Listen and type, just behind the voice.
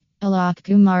Alok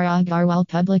Kumar Agarwal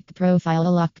Public Profile.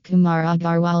 Alok Kumar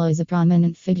Agarwal is a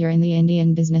prominent figure in the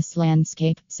Indian business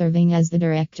landscape, serving as the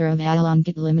director of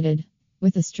Alok Limited.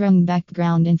 With a strong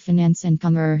background in finance and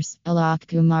commerce, Alok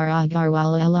Kumar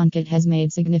Agarwal Alok has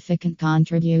made significant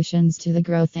contributions to the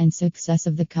growth and success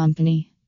of the company.